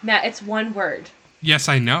 it's 1 word. Yes,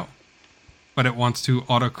 I know. But it wants to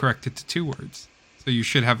autocorrect it to 2 words. So you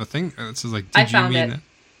should have a thing that says like, did you mean that?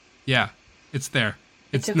 Yeah, it's there.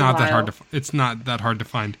 It's took a not that while. hard to. It's not that hard to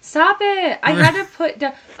find. Stop it! I had to put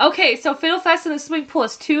down. Okay, so Fatal Fest in the Swimming Pool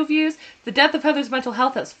has 2 views. The Death of Heather's Mental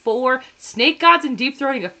Health has 4. Snake Gods and Deep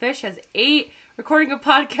Throating a Fish has 8. Recording a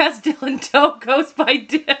Podcast, Dylan Doe goes by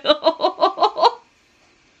Dill.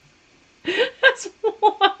 That's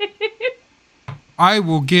 1. I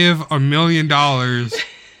will give $1 million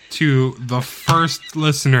to the first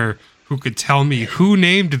listener who could tell me who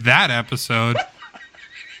named that episode.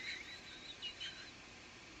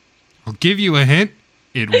 I'll give you a hint.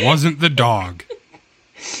 It wasn't the dog.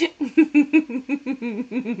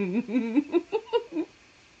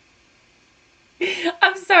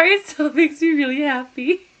 I'm sorry, it still makes me really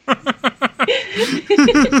happy.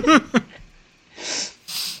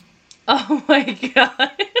 Oh my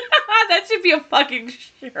god. That should be a fucking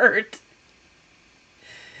shirt.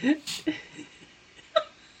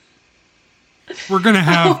 We're going to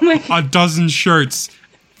have Oh my God. a dozen shirts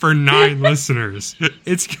for 9 listeners.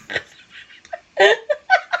 It's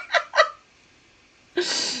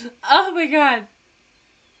Oh my god.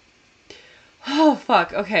 Oh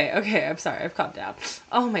fuck. Okay, I'm sorry. I've calmed down.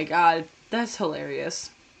 Oh my god. That's hilarious.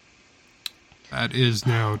 That is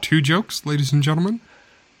now 2 jokes, ladies and gentlemen.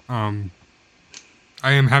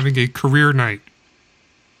 I am having a career night.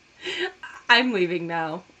 I'm leaving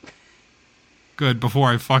now. Good, before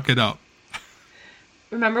I fuck it up.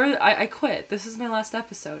 Remember, I quit. This is my last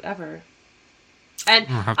episode ever. And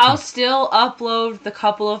have to- I'll still upload the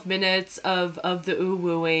couple of minutes of the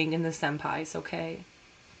ooh-wooing and the senpais, okay?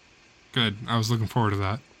 Good, I was looking forward to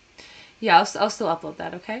that. Yeah, I'll still upload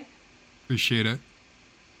that, okay? Appreciate it.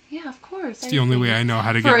 Yeah, of course. It's the only way I know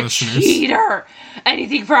how to for get a listeners. cheater!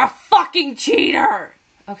 Anything for a fucking cheater!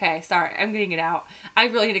 Okay, sorry, I'm getting it out. I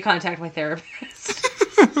really need to contact my therapist.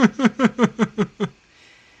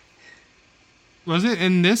 Was it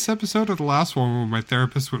in this episode or the last one where my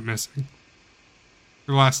therapist went missing?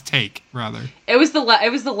 The last take, rather. It was the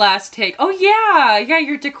last take. Oh yeah,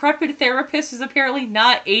 your decrepit therapist is apparently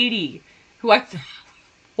not 80, who I thought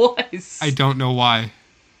was. I don't know why.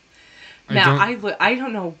 I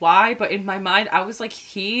don't know why, but in my mind, I was like,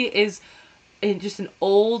 he is just an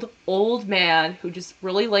old man who just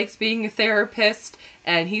really likes being a therapist,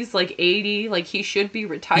 and he's like 80, like he should be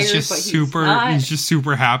retired, He's just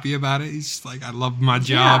super happy about it. He's just like, I love my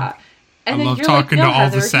job. And I then love you're talking like, to no, all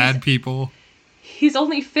Heather, the sad people. He's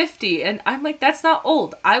only 50, and I'm like, that's not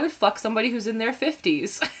old. I would fuck somebody who's in their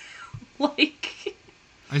 50s. Like,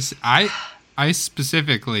 I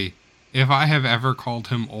specifically, if I have ever called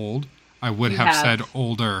him old, I would have said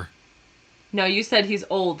older. No, you said he's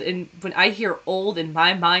old, and when I hear old in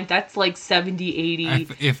my mind, that's like 70, 80.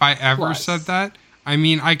 If I ever plus. said that, I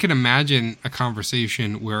mean, I could imagine a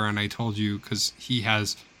conversation wherein I told you, because he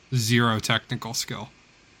has 0 technical skill.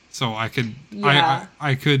 So I could, Yeah.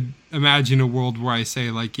 I could imagine a world where I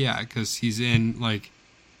say, like, yeah, because he's in, like,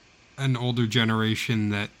 an older generation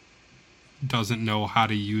that doesn't know how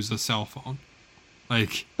to use a cell phone.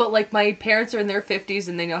 Like, But like my parents are in their 50s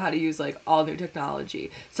and they know how to use like all new technology.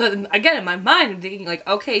 So again, in my mind, I'm thinking like,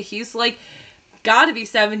 okay, he's like gotta be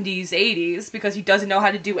 70s, 80s because he doesn't know how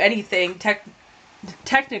to do anything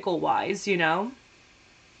technical wise, you know?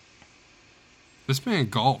 this man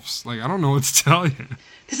golfs. Like, I don't know what to tell you.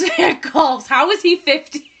 This man golfs. How is he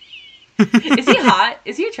 50? Is he hot?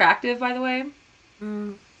 Is he attractive, by the way?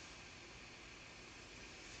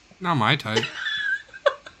 Not my type.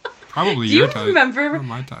 Probably Do you your type. remember? Not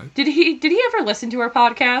my type. Did he ever listen to our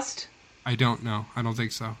podcast? I don't know. I don't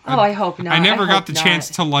think so. Oh, I hope not. I never got hope the not. chance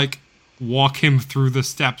to like walk him through the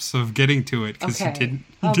steps of getting to it because Okay. he didn't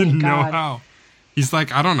Oh my know God. how. He's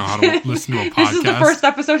like, I don't know how to listen to a podcast. This is the first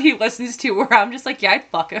episode he listens to where I'm just like, yeah, I'd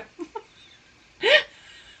fuck him.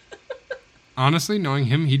 Honestly, knowing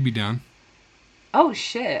him, he'd be down. Oh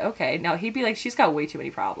shit. Okay. No, he'd be like, she's got way too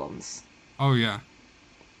many problems. Oh yeah.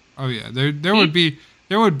 Oh yeah. There would be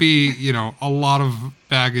you know a lot of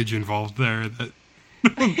baggage involved there. That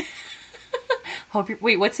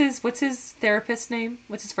Wait, what's his therapist's name?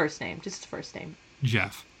 What's his first name? Just his first name.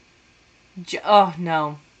 Jeff. Oh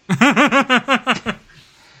no.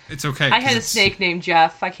 It's okay. I had a it's- snake named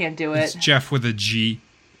Jeff. I can't do It's it. Jeff with a G.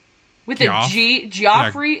 With Geoff? a G,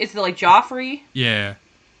 Joffrey? Is it like Joffrey? Yeah.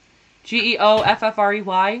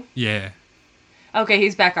 Geoffrey? Yeah. Okay,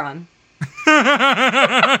 he's back on.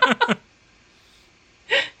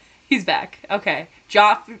 He's back. Okay.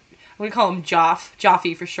 Joff. I'm gonna call him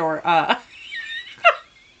Joffy for short.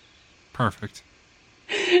 Perfect.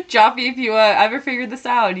 Joffy, if you ever figure this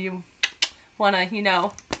out, you wanna, you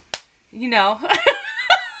know.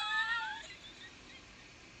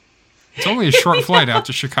 It's only a short flight out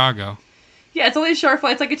to Chicago. Yeah, it's only a short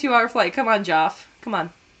flight. It's like a 2-hour flight. Come on, Joff. Come on.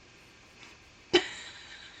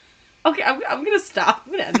 Okay, I'm gonna stop.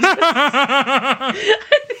 I'm gonna end this.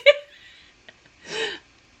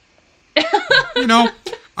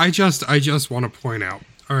 I just want to point out,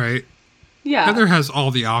 all right? Yeah. Heather has all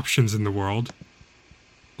the options in the world.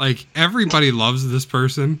 Like, everybody loves this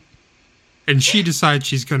person, and she decides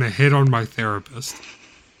she's going to hit on my therapist.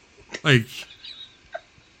 Like...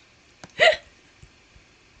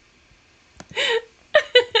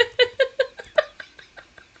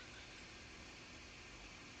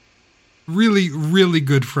 Really, really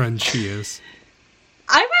good friend she is.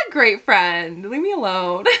 I'm a great friend. Leave me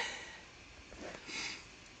alone.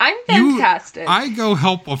 I'm fantastic. I go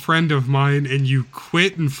help a friend of mine and you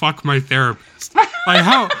quit and fuck my therapist. Like,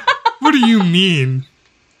 how? What do you mean?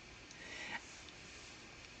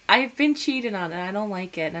 I've been cheated on and I don't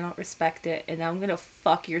like it and I don't respect it and I'm gonna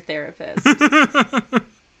fuck your therapist.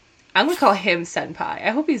 I'm gonna call him senpai.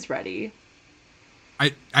 I hope he's ready.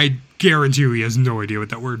 I guarantee you he has no idea what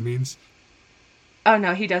that word means. Oh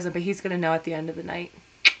no, he doesn't, but he's gonna know at the end of the night.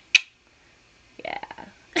 Yeah.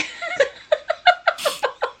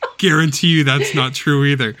 Guarantee you that's not true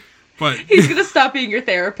either. But he's gonna stop being your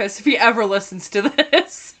therapist if he ever listens to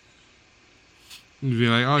this. And be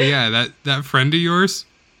like, oh yeah, that friend of yours?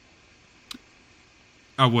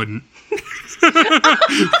 I wouldn't. He's like,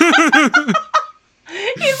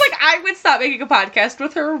 I would stop making a podcast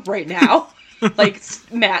with her right now. Like,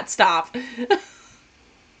 Matt, stop.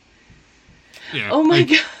 Yeah, oh my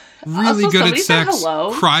god. Really also, good at sex.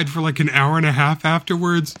 Hello. Cried for like an hour and a half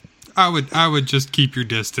afterwards. I would just keep your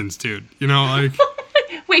distance, dude. You know, like...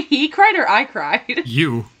 Wait, he cried or I cried?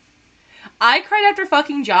 You. I cried after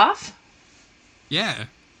fucking Joff? Yeah,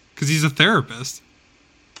 because he's a therapist.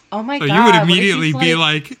 Oh my god. God. So you would immediately be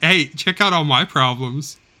like, hey, check out all my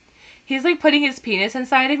problems. He's like putting his penis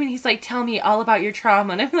inside him and he's like, tell me all about your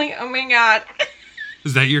trauma. And I'm like, oh my god.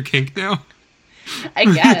 Is that your kink now? I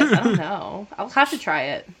guess. I don't know. I'll have to try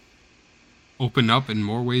it. Open up in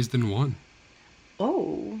more ways than one.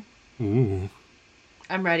 Oh. Ooh.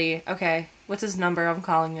 I'm ready. Okay. What's his number? I'm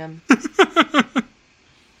calling him.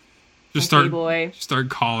 Just start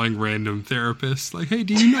calling random therapists. Like, hey,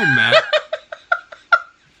 do you know Matt?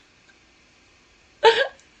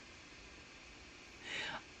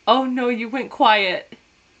 Oh no, you went quiet.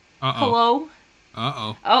 Uh-oh. Hello?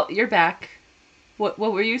 Uh-oh. Oh, you're back. What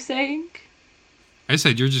were you saying? I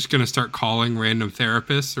said you're just going to start calling random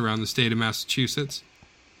therapists around the state of Massachusetts.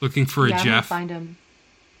 Looking for a Jeff. I'm gonna find him.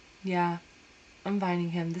 Yeah. I'm finding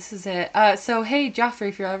him. This is it. So, hey, Joffrey,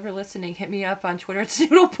 if you're ever listening, hit me up on Twitter. It's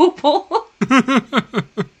Noodlepoople.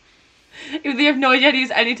 They have no idea how to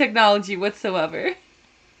use any technology whatsoever.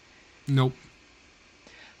 Nope.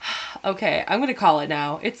 Okay, I'm gonna call it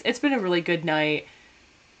now. It's been a really good night.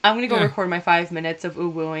 I'm gonna go record my 5 minutes of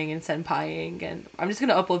wooing and senpaiing, and I'm just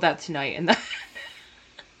gonna upload that tonight. And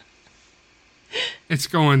it's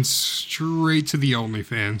going straight to the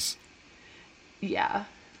OnlyFans. Yeah.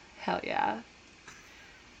 Hell yeah.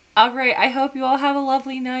 Alright, I hope you all have a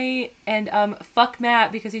lovely night, and fuck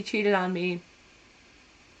Matt because he cheated on me.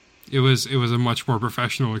 It was a much more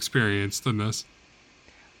professional experience than this.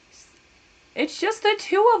 It's just the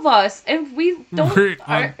two of us, and we're not even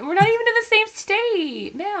in the same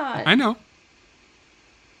state, man. I know.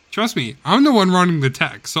 Trust me, I'm the one running the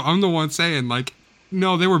tech, so I'm the one saying, like,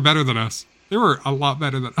 no, they were better than us. They were a lot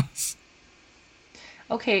better than us.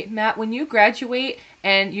 Okay, Matt, when you graduate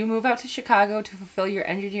and you move out to Chicago to fulfill your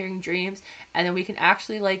engineering dreams, and then we can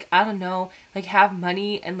actually, like, I don't know, like, have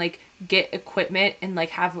money and, like, get equipment and, like,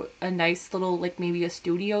 have a nice little, like, maybe a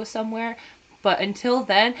studio somewhere. But until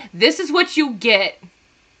then, this is what you get.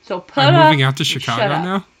 So put up. I'm moving out to Chicago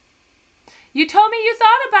now? You told me you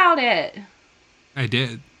thought about it. I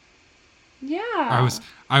did. Yeah.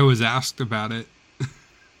 I was asked about it.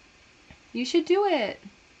 You should do it.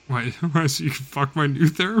 Why, so you can fuck my new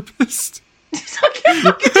therapist? Suck your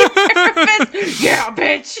fucking therapist. Yeah,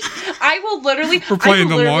 bitch. I will literally. We're playing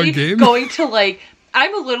the long game.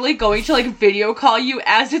 I'm literally going to, like, video call you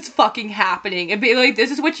as it's fucking happening and be like, this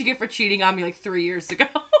is what you get for cheating on me, like, 3 years ago.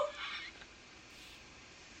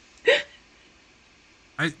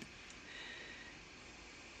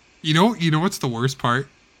 You know what's the worst part?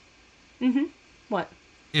 Mm-hmm. What?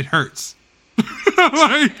 It hurts.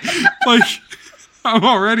 like, I'm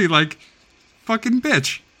already, like, fucking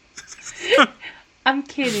bitch. I'm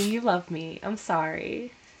kidding. You love me. I'm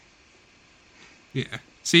sorry. Yeah.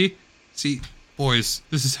 See? Boys,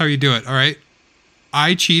 this is how you do it, all right?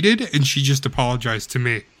 I cheated, and she just apologized to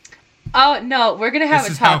me. Oh, no, we're going to have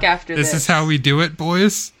a talk after this. This is how we do it,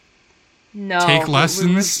 boys? No. Take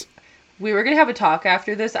lessons? We were going to have a talk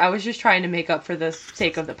after this. I was just trying to make up for the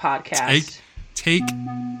sake of the podcast. take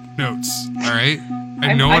notes. All right,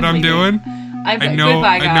 I know what I'm doing.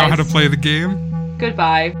 Goodbye, guys. I know how to play the game.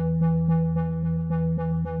 Goodbye.